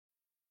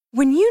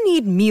When you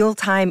need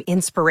mealtime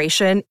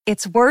inspiration,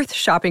 it's worth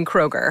shopping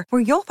Kroger,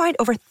 where you'll find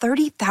over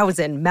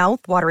 30,000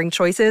 mouth-watering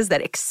choices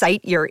that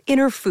excite your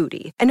inner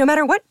foodie. And no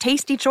matter what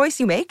tasty choice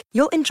you make,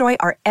 you'll enjoy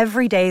our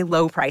everyday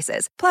low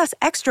prices, plus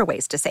extra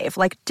ways to save,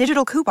 like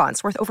digital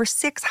coupons worth over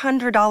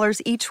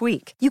 $600 each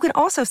week. You can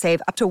also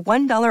save up to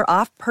 $1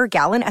 off per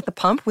gallon at the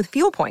pump with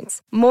fuel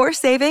points. More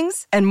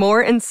savings and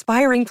more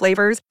inspiring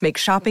flavors make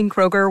shopping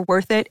Kroger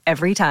worth it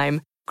every time.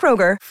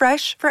 Kroger,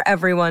 fresh for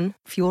everyone.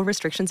 Fuel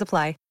restrictions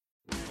apply.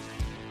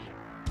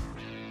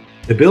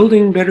 The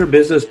Building Better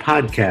Business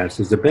podcast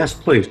is the best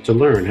place to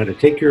learn how to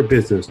take your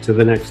business to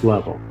the next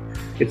level.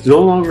 It's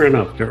no longer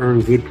enough to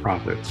earn good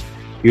profits.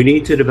 You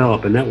need to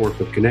develop a network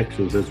of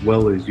connections as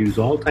well as use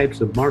all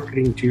types of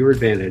marketing to your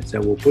advantage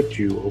that will put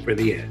you over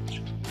the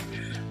edge.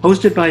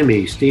 Hosted by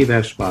me, Steve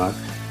Eschbach,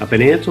 a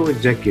financial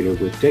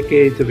executive with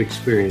decades of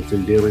experience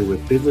in dealing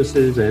with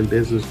businesses and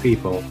business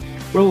people,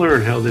 we'll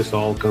learn how this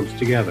all comes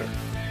together.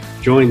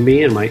 Join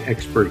me and my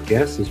expert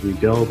guests as we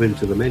delve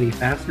into the many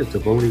facets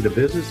of owning the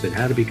business and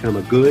how to become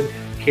a good,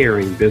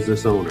 caring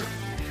business owner.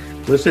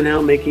 Listen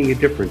how making a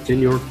difference in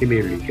your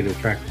community can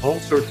attract all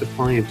sorts of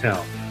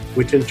clientele,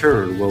 which in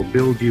turn will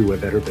build you a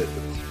better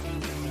business.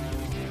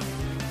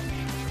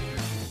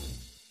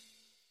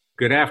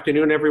 Good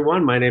afternoon,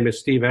 everyone. My name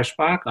is Steve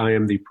Eschbach. I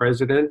am the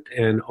president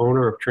and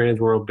owner of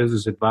Transworld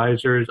Business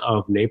Advisors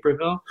of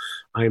Naperville.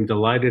 I am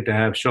delighted to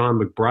have Sean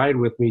McBride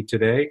with me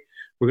today.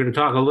 We're going to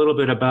talk a little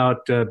bit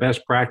about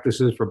best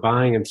practices for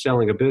buying and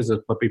selling a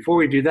business. But before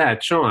we do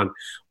that, Sean,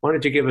 why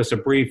don't you give us a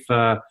brief,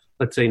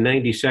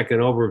 90-second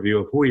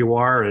overview of who you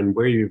are and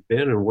where you've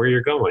been and where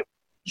you're going?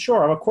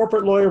 Sure. I'm a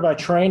corporate lawyer by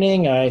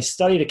training. I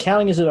studied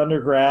accounting as an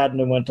undergrad and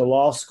then went to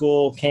law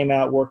school, came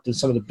out, worked in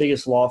some of the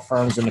biggest law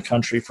firms in the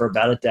country for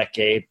about a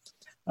decade,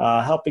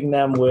 helping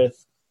them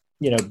with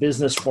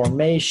business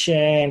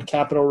formation,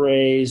 capital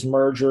raise,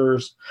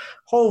 mergers,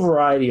 whole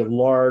variety of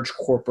large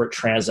corporate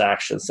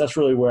transactions. That's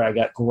really where I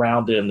got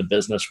grounded in the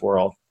business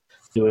world,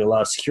 doing a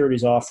lot of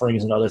securities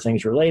offerings and other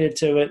things related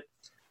to it.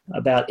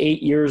 About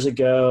 8 years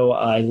ago,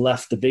 I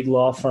left the big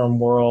law firm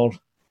world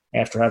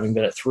after having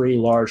been at 3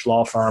 large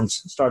law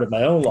firms, started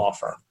my own law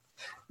firm.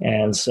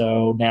 And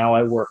so now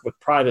I work with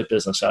private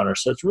business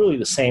owners. So it's really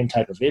the same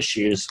type of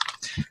issues,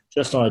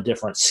 just on a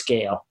different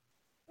scale.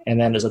 And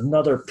then there's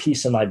another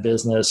piece of my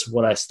business.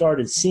 What I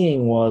started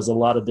seeing was a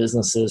lot of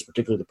businesses,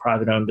 particularly the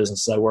private-owned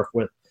businesses I work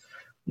with,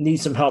 need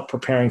some help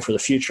preparing for the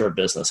future of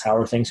business. How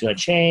are things going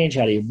to change?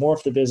 How do you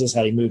morph the business?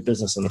 How do you move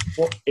business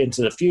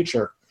into the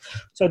future?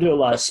 So I do a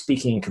lot of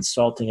speaking and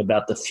consulting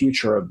about the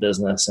future of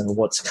business and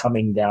what's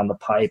coming down the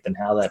pipe and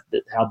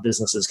how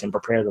businesses can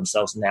prepare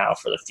themselves now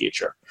for the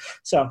future.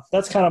 So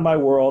that's kind of my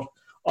world.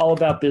 All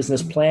about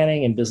business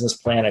planning and business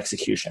plan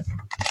execution.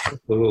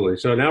 Absolutely.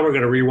 So now we're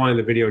going to rewind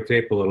the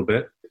videotape a little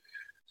bit.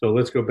 So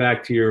let's go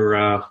back to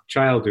your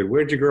childhood.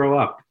 Where'd you grow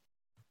up?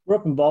 Grew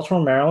up in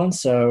Baltimore, Maryland,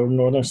 so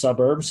northern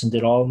suburbs, and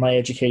did all of my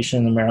education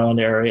in the Maryland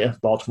area,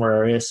 Baltimore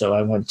area. So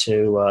I went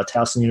to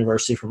Towson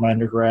University for my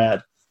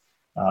undergrad.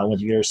 I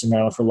went to University of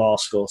Maryland for law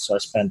school. So I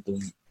spent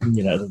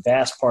the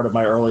vast part of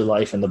my early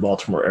life in the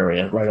Baltimore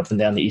area, right up and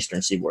down the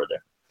eastern seaboard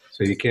there.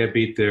 So you can't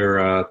beat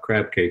their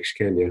crab cakes,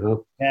 can you, huh?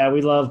 Yeah,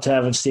 we love to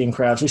have steamed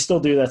crabs. We still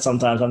do that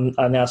sometimes.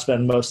 I now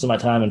spend most of my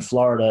time in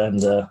Florida,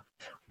 and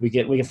we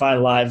can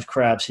find live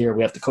crabs here.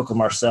 We have to cook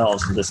them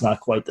ourselves, because it's not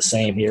quite the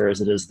same here as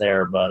it is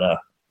there, but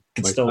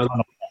it's still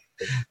fun.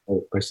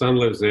 My son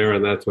lives there,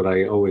 and that's what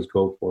I always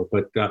go for.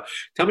 But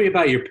tell me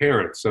about your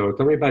parents. So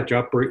tell me about your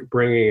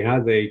upbringing,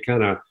 how they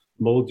kind of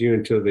mold you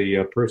into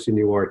the person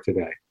you are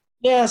today.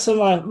 Yeah,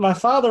 so my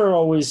father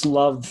always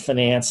loved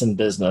finance and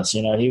business.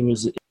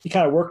 He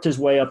kind of worked his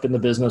way up in the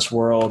business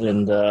world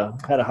and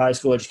had a high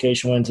school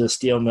education, went into the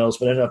steel mills,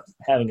 but ended up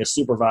having a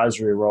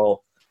supervisory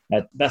role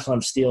at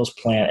Bethlehem Steel's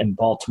plant in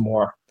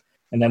Baltimore,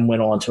 and then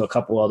went on to a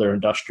couple other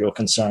industrial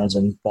concerns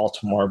in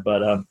Baltimore.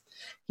 But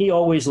he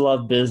always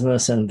loved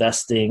business and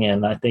investing,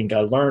 and I think I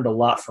learned a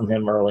lot from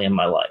him early in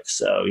my life.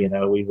 So,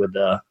 we would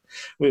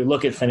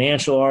look at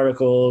financial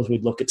articles,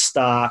 we'd look at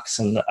stocks,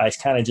 and I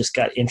kind of just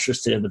got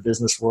interested in the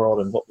business world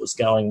and what was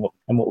going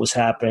and what was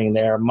happening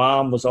there.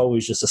 Mom was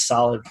always just a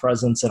solid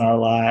presence in our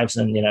lives,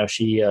 and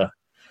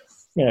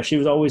she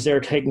was always there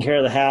taking care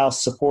of the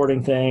house,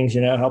 supporting things,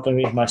 helping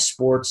me with my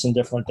sports and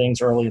different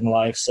things early in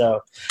life.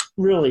 So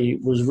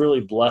was really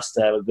blessed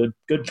to have a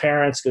good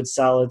parents, good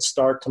solid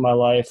start to my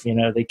life.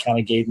 They kind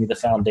of gave me the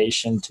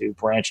foundation to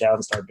branch out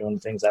and start doing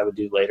things I would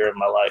do later in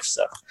my life.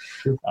 So,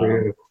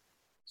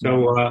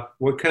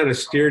 what kind of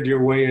steered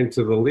your way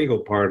into the legal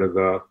part of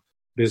the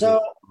business?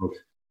 So,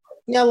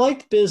 I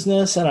liked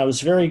business, and I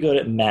was very good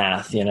at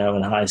math, in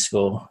high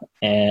school.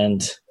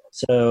 And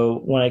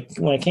so when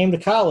I came to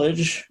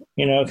college,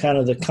 kind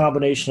of the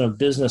combination of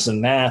business and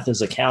math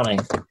is accounting.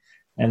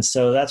 And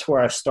so that's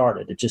where I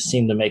started. It just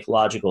seemed to make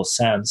logical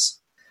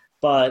sense.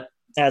 But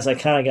as I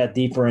kind of got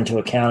deeper into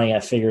accounting,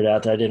 I figured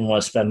out that I didn't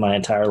want to spend my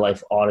entire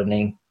life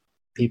auditing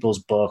people's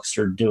books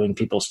or doing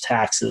people's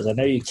taxes. I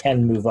know you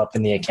can move up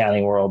in the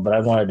accounting world, but I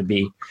wanted to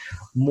be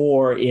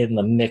more in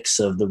the mix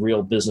of the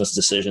real business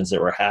decisions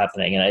that were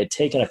happening. And I had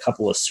taken a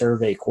couple of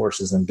survey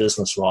courses in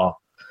business law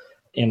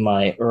in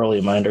my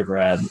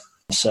undergrad.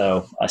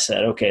 So I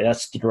said, okay,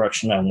 that's the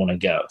direction I want to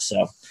go.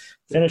 So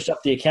finished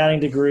up the accounting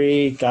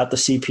degree, got the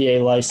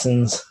CPA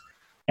license,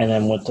 and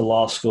then went to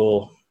law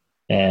school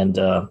and,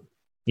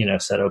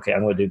 said, okay,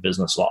 I'm going to do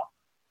business law.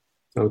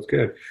 Sounds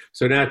good.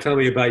 So now tell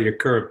me about your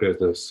current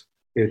business.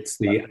 It's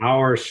the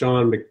Our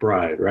Sean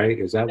McBride, right?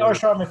 Is that Our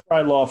Sean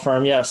McBride Law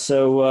Firm? Yes.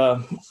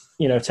 So,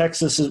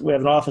 Texas we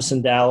have an office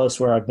in Dallas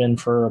where I've been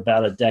for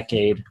about a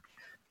decade.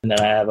 And then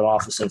I have an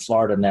office in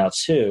Florida now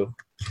too.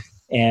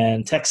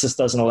 And Texas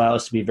doesn't allow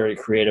us to be very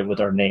creative with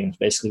our names.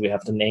 Basically, we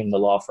have to name the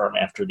law firm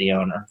after the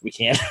owner. We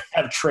can't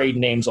have trade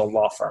names on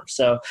law firms.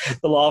 So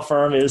the law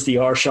firm is the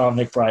R. Sean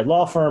McBride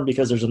Law Firm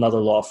because there's another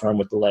law firm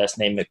with the last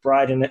name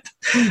McBride in it.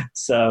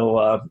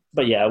 So,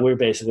 but yeah, we're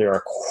basically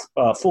our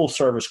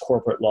full-service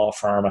corporate law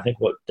firm. I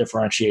think what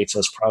differentiates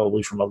us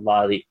probably from a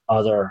lot of the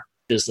other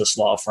business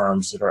law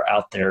firms that are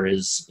out there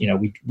is,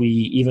 we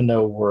even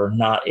though we're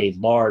not a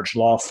large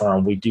law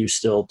firm, we do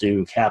still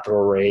do capital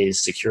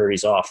raise,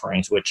 securities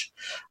offerings, which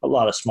a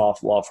lot of small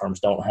law firms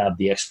don't have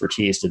the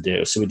expertise to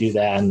do. So we do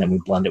that, and then we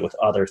blend it with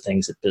other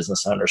things that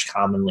business owners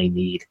commonly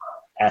need: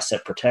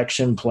 asset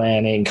protection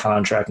planning,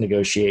 contract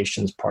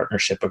negotiations,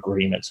 partnership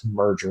agreements,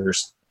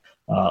 mergers,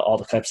 all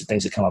the types of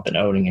things that come up in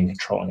owning and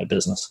controlling a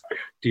business.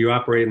 Do you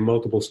operate in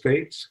multiple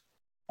states?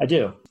 I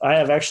do.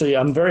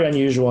 I'm very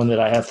unusual in that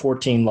I have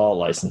 14 law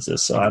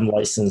licenses. So I'm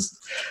licensed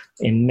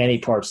in many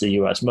parts of the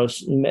U.S.,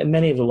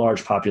 many of the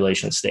large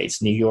population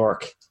states: New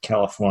York,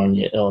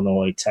 California,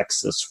 Illinois,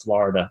 Texas,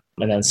 Florida,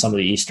 and then some of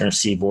the Eastern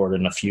Seaboard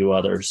and a few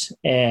others.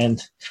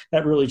 And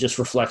that really just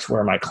reflects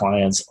where my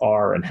clients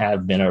are and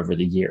have been over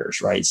the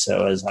years, right?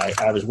 So as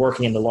I was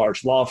working in the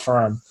large law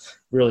firm,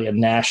 really a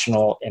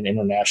national and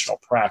international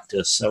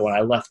practice. So when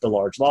I left the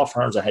large law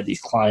firms, I had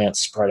these clients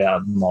spread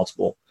out in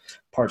multiple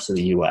parts of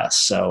the U.S.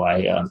 So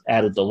I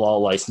added the law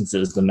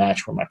licenses to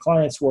match where my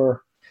clients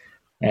were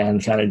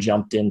and kind of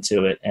jumped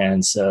into it.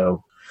 And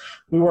so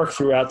we work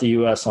throughout the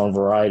U.S. on a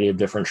variety of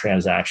different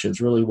transactions.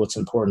 Really what's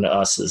important to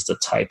us is the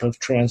type of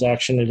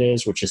transaction it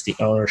is, which is the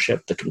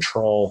ownership, the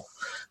control,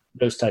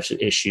 those types of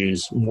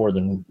issues more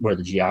than where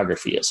the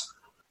geography is.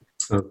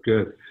 Oh,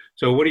 good.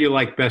 So what do you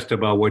like best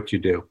about what you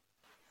do?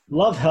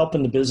 Love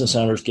helping the business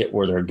owners get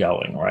where they're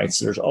going, right?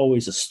 So there's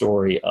always a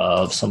story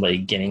of somebody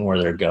getting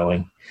where they're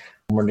going.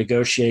 We're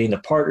negotiating the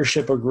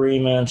partnership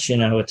agreements.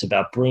 It's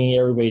about bringing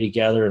everybody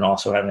together and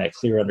also having that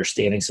clear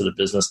understanding so the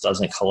business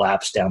doesn't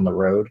collapse down the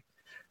road.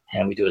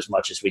 And we do as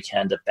much as we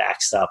can to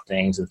backstop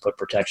things and put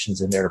protections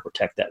in there to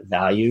protect that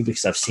value,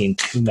 because I've seen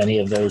too many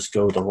of those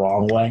go the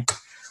wrong way.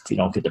 If you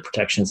don't get the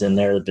protections in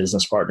there, the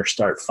business partners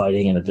start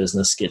fighting and the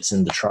business gets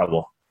into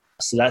trouble.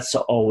 So that's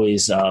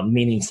always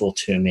meaningful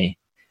to me.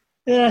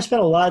 And then I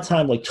spent a lot of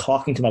time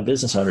talking to my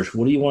business owners.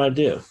 What do you want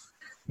to do?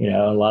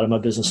 A lot of my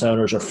business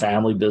owners are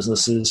family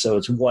businesses. So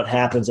it's what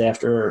happens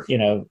after,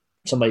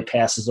 somebody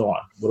passes on.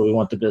 What do we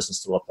want the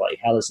business to look like?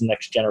 How does the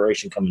next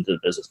generation come into the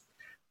business?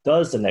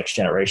 Does the next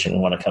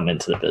generation want to come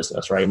into the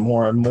business, right?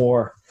 More and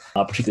more,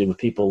 particularly with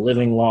people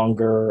living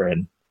longer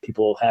and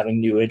people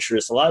having new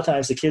interests. A lot of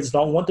times the kids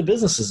don't want the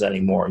businesses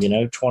anymore.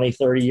 20,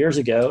 30 years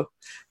ago,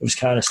 it was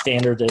kind of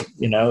standard that,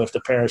 if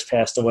the parents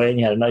passed away and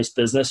you had a nice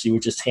business, you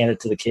would just hand it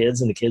to the kids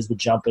and the kids would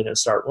jump in and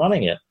start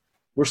running it.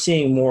 We're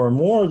seeing more and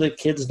more that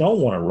kids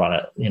don't want to run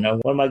it.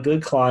 One of my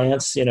good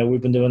clients,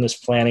 we've been doing this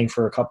planning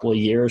for a couple of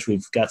years.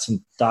 We've got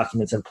some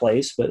documents in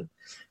place, but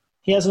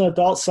he has an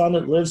adult son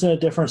that lives in a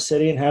different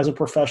city and has a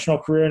professional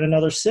career in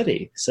another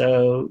city.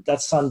 So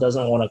that son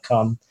doesn't want to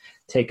come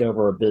take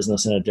over a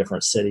business in a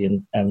different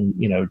city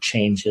and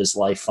change his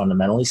life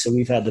fundamentally. So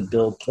we've had to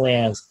build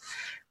plans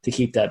to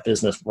keep that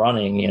business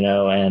running,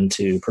 and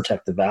to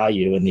protect the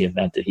value in the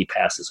event that he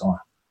passes on.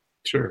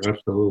 Sure,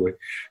 absolutely.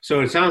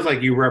 So it sounds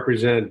like you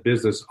represent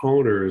business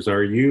owners.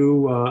 Are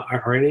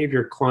any of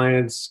your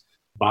clients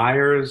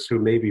buyers who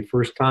may be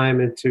first time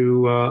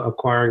into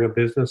acquiring a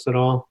business at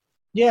all?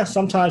 Yeah,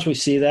 sometimes we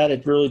see that.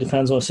 It really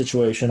depends on the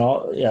situation.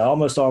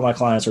 Almost all my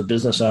clients are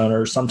business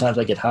owners. Sometimes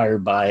I get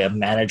hired by a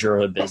manager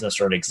of a business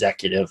or an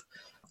executive,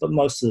 but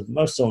most of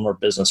them are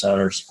business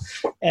owners.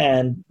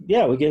 And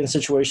yeah, we get in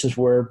situations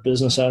where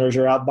business owners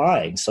are out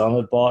buying. Some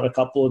have bought a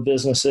couple of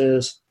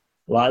businesses.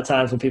 A lot of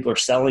times when people are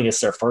selling,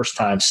 it's their first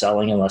time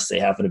selling unless they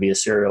happen to be a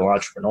serial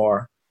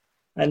entrepreneur.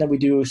 And then we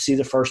do see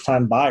the first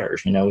time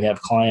buyers. We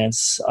have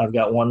clients. I've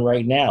got one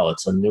right now.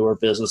 It's a newer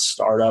business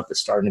startup.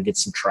 It's starting to get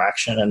some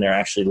traction, and they're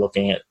actually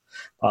looking at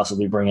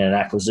possibly bringing an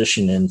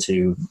acquisition in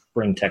to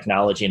bring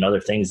technology and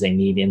other things they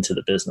need into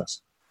the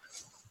business.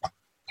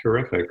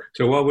 Terrific.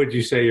 So what would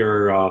you say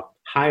your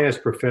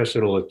highest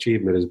professional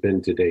achievement has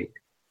been to date?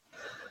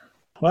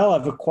 Well,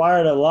 I've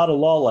acquired a lot of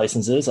law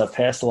licenses. I've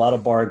passed a lot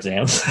of bar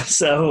exams.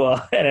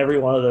 And every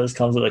one of those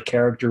comes with a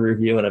character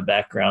review and a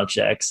background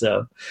check.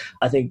 So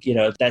I think,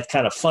 that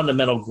kind of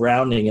fundamental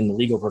grounding in the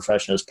legal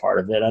profession is part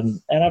of it.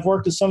 And I've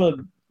worked with some of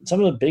the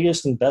some of the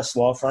biggest and best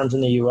law firms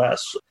in the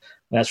U.S.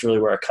 And that's really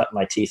where I cut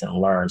my teeth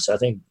and learned. So I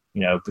think,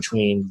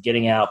 between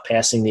getting out,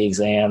 passing the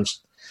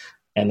exams,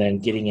 and then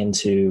getting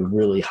into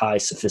really high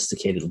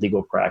sophisticated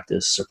legal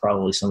practice are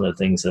probably some of the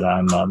things that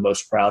I'm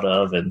most proud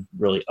of and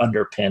really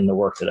underpin the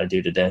work that I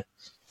do today.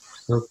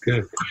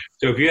 Okay.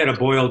 So if you had to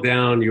boil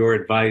down your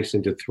advice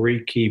into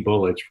 3 key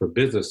bullets for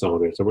business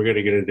owners, and we're going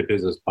to get into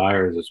business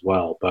buyers as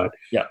well, but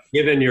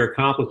given your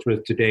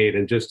accomplishments to date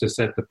and just to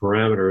set the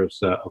parameters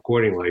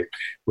accordingly,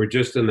 we're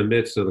just in the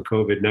midst of the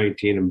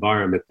COVID-19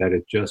 environment that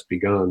has just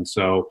begun.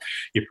 So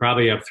you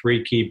probably have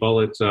 3 key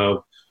bullets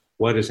of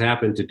what has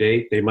happened to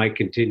date. They might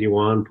continue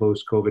on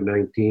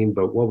post-COVID-19,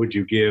 but what would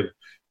you give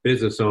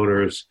business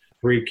owners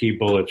 3 key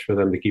bullets for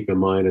them to keep in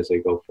mind as they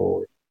go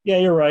forward? Yeah,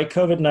 you're right.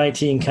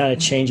 COVID-19 kind of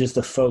changes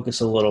the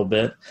focus a little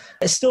bit.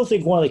 I still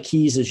think one of the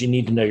keys is you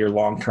need to know your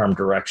long-term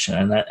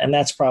direction. And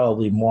that's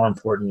probably more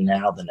important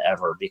now than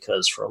ever,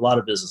 because for a lot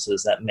of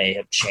businesses that may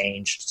have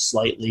changed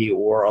slightly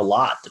or a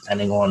lot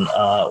depending on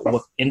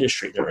what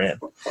industry they're in.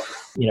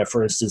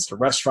 For instance, the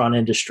restaurant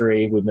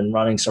industry, we've been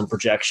running some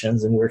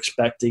projections and we're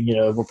expecting,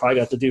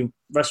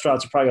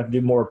 restaurants are probably going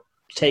to do more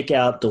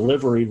takeout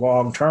delivery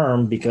long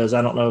term, because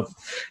I don't know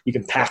if you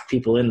can pack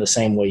people in the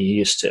same way you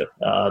used to.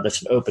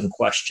 That's an open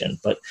question,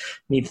 but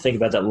you need to think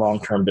about that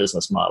long-term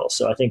business model.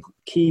 So I think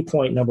key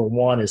point number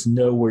 1 is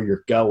know where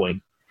you're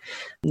going.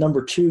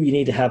 Number 2, you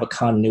need to have a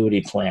continuity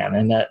plan,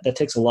 and that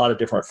takes a lot of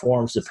different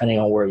forms depending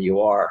on where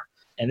you are.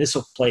 And this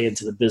will play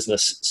into the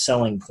business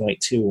selling point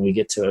too when we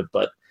get to it.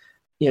 But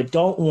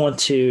don't want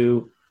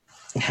to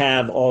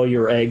have all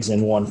your eggs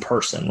in one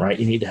person, right?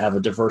 You need to have a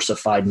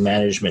diversified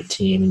management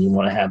team, and you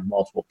want to have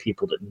multiple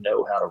people that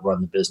know how to run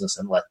the business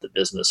and let the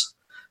business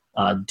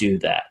do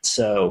that.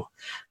 So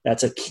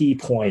that's a key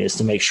point, is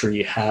to make sure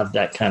you have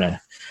that kind of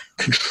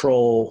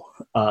control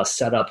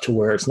set up to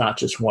where it's not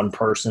just one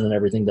person and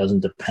everything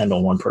doesn't depend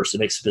on one person.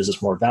 It makes the business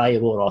more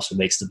valuable. It also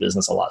makes the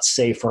business a lot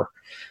safer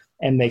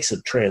and makes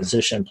the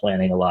transition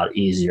planning a lot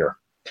easier.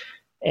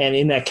 And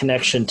in that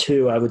connection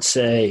too, I would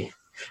say,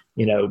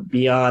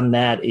 beyond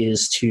that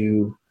is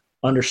to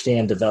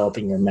understand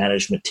developing your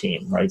management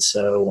team, right?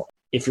 So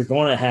if you're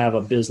going to have a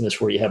business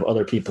where you have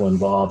other people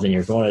involved and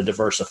you're going to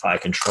diversify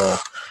control,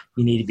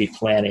 you need to be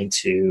planning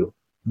to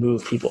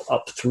move people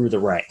up through the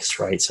ranks,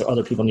 right? So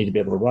other people need to be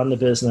able to run the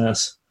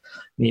business.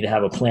 You need to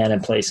have a plan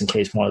in place in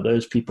case one of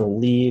those people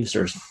leaves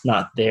or is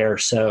not there.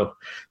 So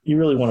you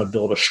really want to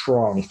build a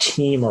strong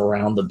team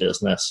around the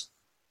business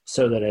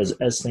so that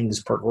as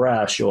things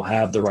progress, you'll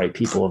have the right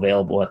people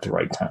available at the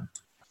right time.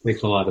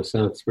 Makes a lot of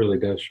sense. Really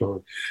does,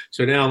 Sean.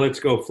 So now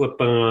let's go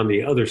flip on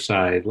the other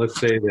side. Let's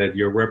say that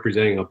you're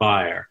representing a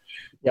buyer.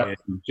 Yep.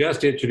 And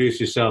just introduce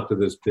yourself to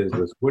this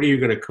business. What are you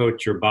going to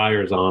coach your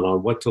buyers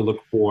on what to look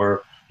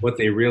for, what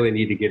they really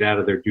need to get out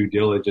of their due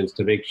diligence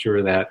to make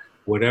sure that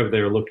whatever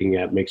they're looking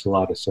at makes a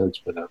lot of sense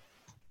for them?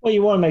 Well,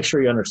 you want to make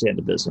sure you understand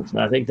the business. And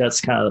I think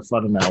that's kind of the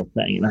fundamental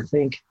thing. And I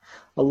think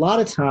a lot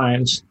of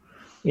times,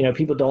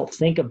 people don't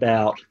think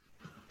about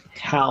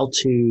how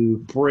to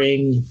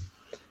bring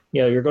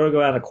you're going to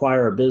go out and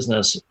acquire a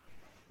business,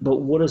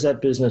 but what does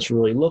that business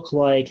really look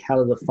like? How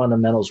do the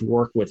fundamentals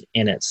work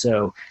within it?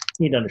 So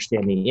you need to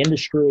understand the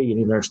industry. You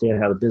need to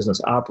understand how the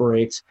business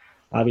operates.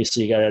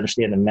 Obviously, you got to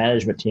understand the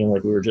management team,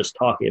 like we were just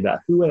talking about.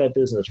 Who in that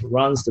business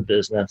runs the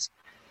business?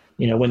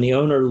 When the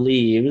owner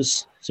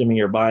leaves, assuming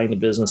you're buying the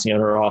business, the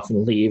owner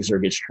often leaves or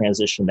gets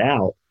transitioned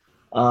out.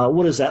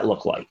 What does that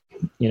look like?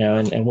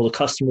 And will the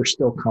customer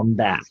still come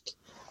back?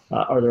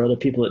 Are there other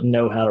people that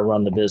know how to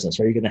run the business?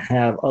 Are you going to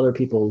have other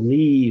people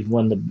leave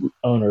when the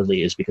owner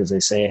leaves because they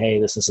say, hey,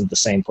 this isn't the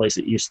same place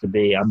it used to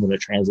be. I'm going to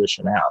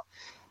transition out.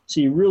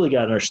 So you really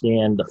got to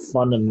understand the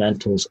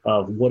fundamentals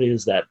of what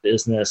is that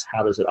business?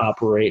 How does it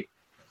operate?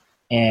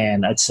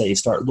 And I'd say you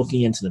start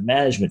looking into the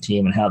management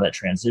team and how that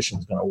transition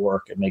is going to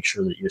work and make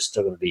sure that you're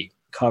still going to be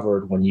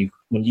covered when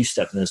you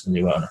step in as the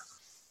new owner.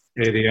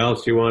 Anything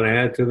else you want to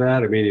add to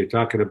that? I mean, you're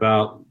talking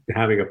about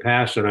having a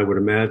passion, I would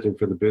imagine,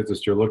 for the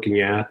business you're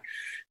looking at,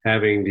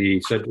 having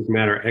the subject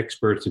matter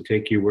experts to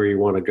take you where you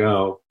want to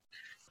go.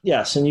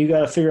 Yes, and you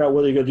got to figure out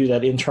whether you're going to do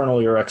that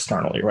internally or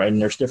externally, right?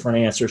 And there's different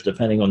answers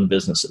depending on the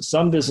businesses.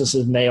 Some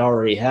businesses may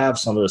already have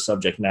some of the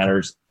subject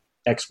matters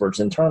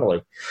experts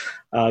internally.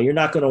 You're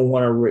not going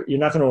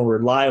to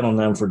rely on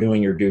them for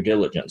doing your due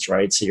diligence,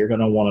 right? So you're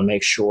going to want to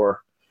make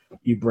sure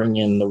you bring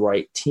in the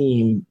right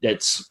team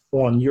that's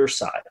on your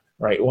side,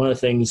 right? One of the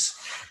things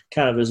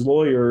kind of as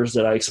lawyers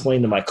that I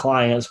explain to my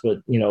clients, but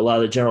a lot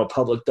of the general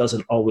public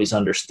doesn't always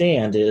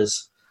understand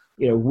is,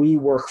 we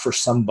work for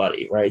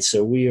somebody, right?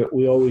 So we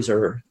always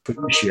are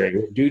fiduciary,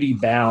 we're duty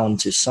bound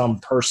to some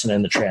person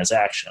in the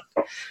transaction.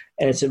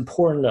 And it's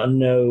important to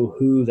know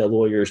who the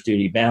lawyer is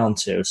duty bound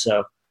to.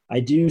 So I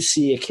do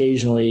see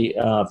occasionally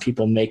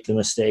people make the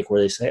mistake where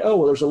they say, oh,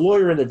 well, there's a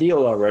lawyer in the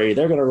deal already.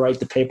 They're going to write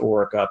the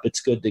paperwork up. It's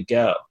good to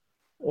go.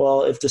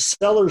 Well, if the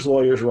seller's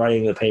lawyer is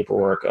writing the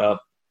paperwork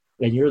up,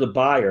 and you're the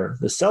buyer,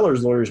 the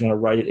seller's lawyer is going to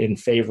write it in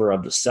favor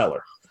of the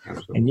seller.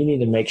 Absolutely. And you need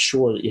to make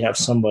sure that you have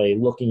somebody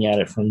looking at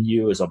it from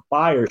you as a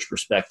buyer's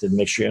perspective,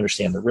 make sure you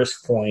understand the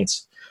risk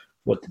points,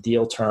 what the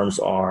deal terms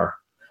are.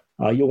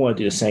 You'll want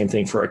to do the same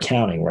thing for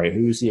accounting, right?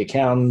 Who's the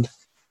accountant?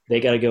 They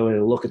got to go in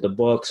and look at the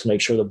books,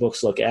 make sure the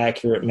books look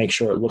accurate, make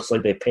sure it looks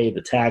like they paid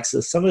the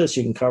taxes. Some of this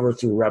you can cover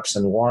through reps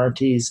and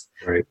warranties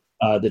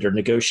that are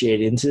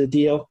negotiated into the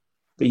deal.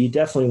 But you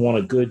definitely want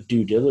a good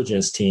due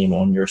diligence team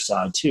on your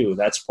side too.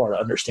 That's part of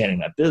understanding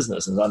that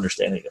business, is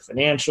understanding the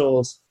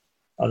financials,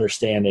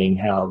 understanding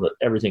how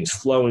everything's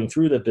flowing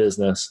through the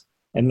business,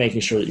 and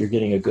making sure that you're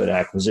getting a good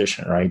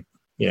acquisition, right?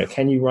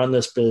 Can you run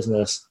this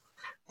business?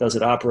 Does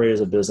it operate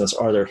as a business?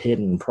 Are there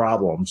hidden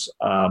problems?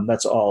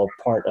 That's all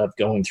part of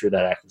going through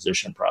that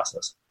acquisition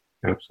process.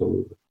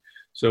 Absolutely.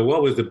 So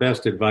what was the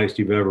best advice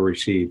you've ever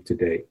received to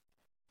date?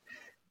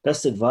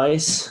 Best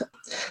advice?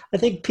 I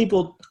think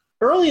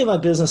early in my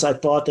business, I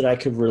thought that I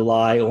could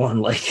rely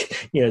on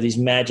these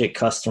magic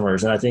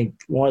customers. And I think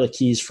one of the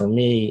keys for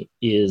me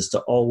is to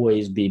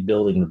always be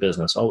building the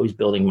business, always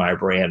building my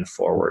brand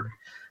forward.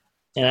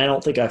 And I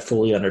don't think I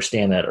fully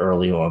understand that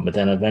early on. But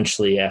then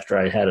eventually, after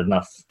I had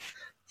enough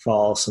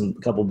falls, a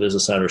couple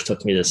business owners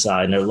took me to the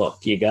side and they're, look,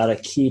 you got to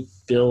keep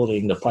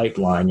building the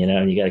pipeline,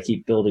 and you got to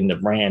keep building the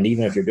brand,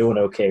 even if you're doing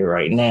okay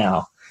right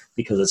now,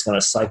 because it's going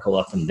to cycle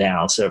up and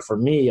down. So for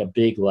me, a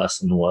big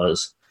lesson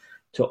was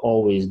to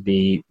always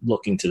be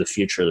looking to the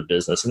future of the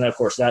business. And then, of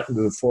course, that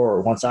moved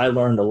forward. Once I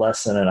learned the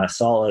lesson and I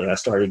saw it and I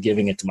started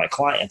giving it to my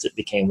clients, it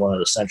became one of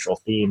the central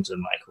themes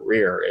in my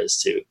career, is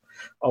to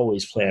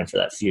always plan for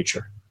that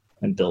future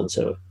and build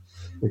to it.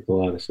 Makes a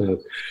lot of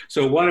sense.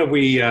 So what have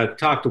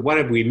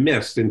we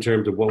missed in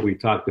terms of what we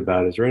talked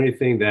about? Is there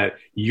anything that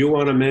you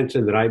want to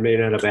mention that I may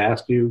not have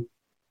asked you?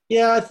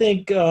 Yeah, I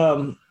think,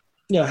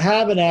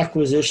 have an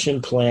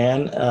acquisition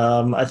plan.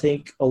 I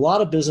think a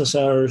lot of business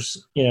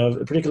owners,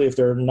 particularly if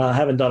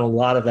haven't done a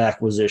lot of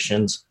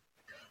acquisitions,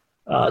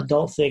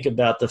 don't think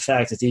about the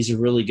fact that these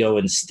really go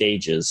in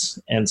stages.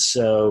 And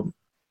so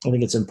I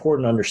think it's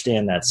important to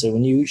understand that. So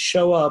when you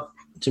show up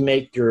to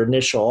make your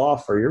initial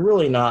offer, you're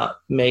really not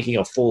making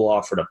a full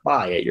offer to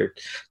buy it. You're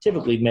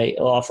typically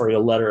offering a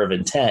letter of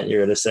intent. You're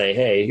going to say,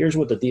 hey, here's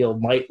what the deal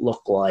might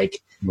look like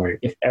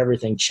if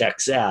everything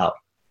checks out.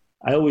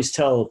 I always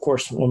tell, of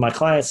course, when my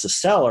client's the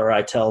seller,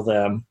 I tell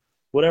them,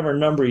 whatever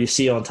number you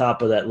see on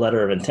top of that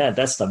letter of intent,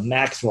 that's the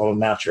maximum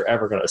amount you're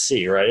ever going to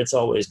see, right? It's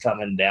always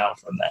coming down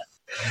from that.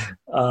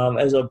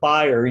 As a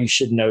buyer, you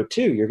should know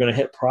too, you're going to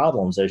hit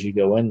problems as you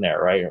go in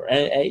there, right?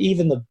 And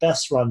even the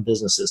best run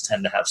businesses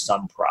tend to have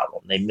some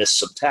problem. They miss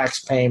some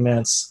tax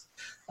payments.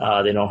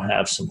 They don't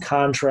have some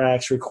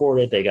contracts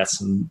recorded. They got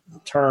some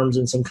terms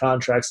in some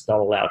contracts that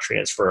don't allow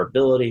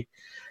transferability.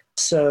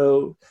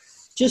 So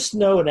just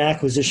know an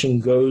acquisition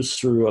goes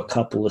through a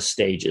couple of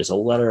stages. A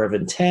letter of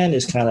intent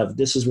is kind of,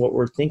 this is what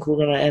we think we're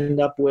going to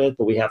end up with,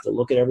 but we have to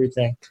look at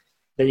everything.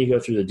 Then you go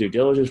through the due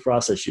diligence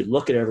process. You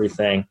look at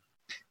everything.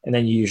 And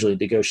then you usually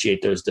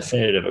negotiate those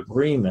definitive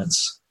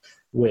agreements,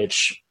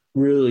 which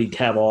really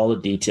have all the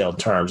detailed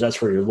terms.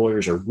 That's where your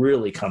lawyers are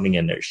really coming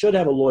in there. You should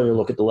have a lawyer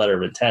look at the letter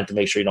of intent to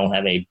make sure you don't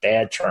have any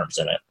bad terms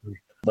in it.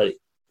 But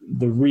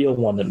the real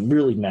one that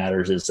really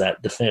matters is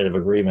that definitive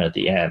agreement at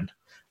the end,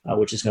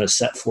 which is going to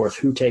set forth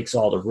who takes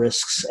all the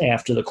risks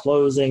after the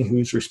closing,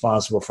 who's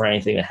responsible for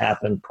anything that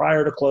happened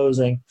prior to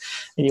closing.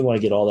 And you want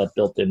to get all that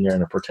built in there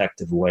in a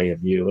protective way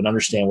of you and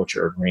understand what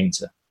you're agreeing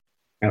to.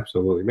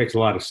 Absolutely. Makes a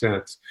lot of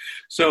sense.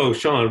 So,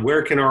 Sean,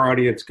 where can our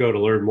audience go to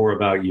learn more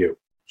about you?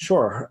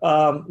 Sure.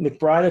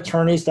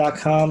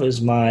 McBrideAttorneys.com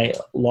is my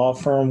law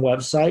firm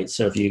website.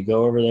 So if you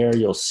go over there,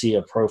 you'll see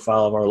a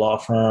profile of our law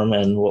firm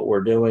and what we're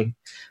doing.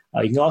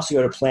 You can also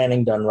go to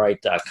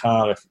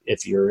planningdoneright.com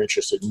if you're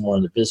interested more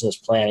in the business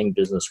planning,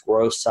 business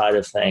growth side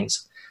of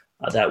things.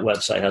 That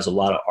website has a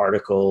lot of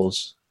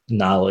articles,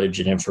 knowledge,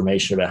 and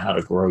information about how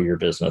to grow your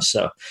business.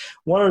 So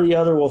one or the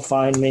other will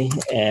find me.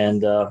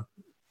 And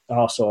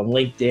also on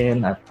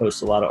LinkedIn, I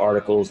post a lot of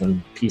articles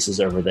and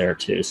pieces over there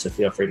too. So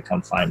feel free to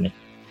come find me.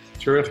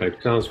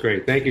 Terrific. Sounds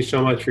great. Thank you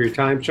so much for your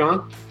time,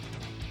 Sean.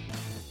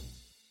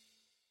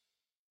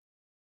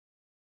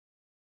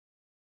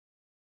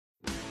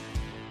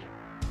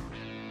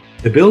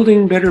 The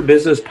Building Better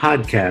Business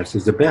podcast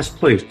is the best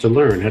place to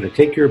learn how to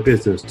take your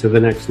business to the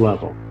next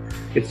level.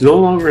 It's no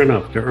longer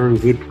enough to earn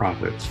good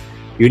profits.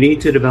 You need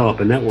to develop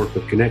a network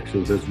of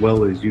connections as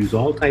well as use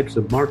all types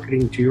of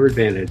marketing to your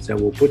advantage that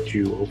will put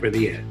you over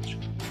the edge.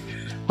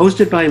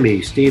 Hosted by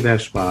me, Steve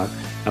Eschbach,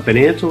 a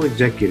financial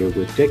executive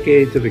with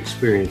decades of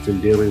experience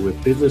in dealing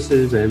with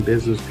businesses and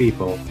business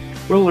people,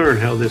 we'll learn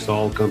how this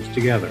all comes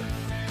together.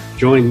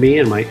 Join me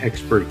and my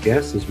expert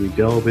guests as we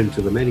delve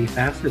into the many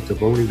facets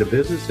of owning the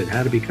business and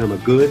how to become a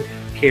good,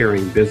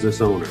 caring business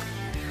owner.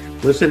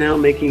 Listen how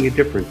making a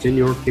difference in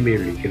your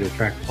community can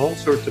attract all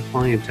sorts of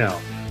clientele,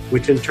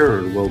 which in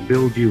turn will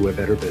build you a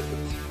better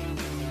business.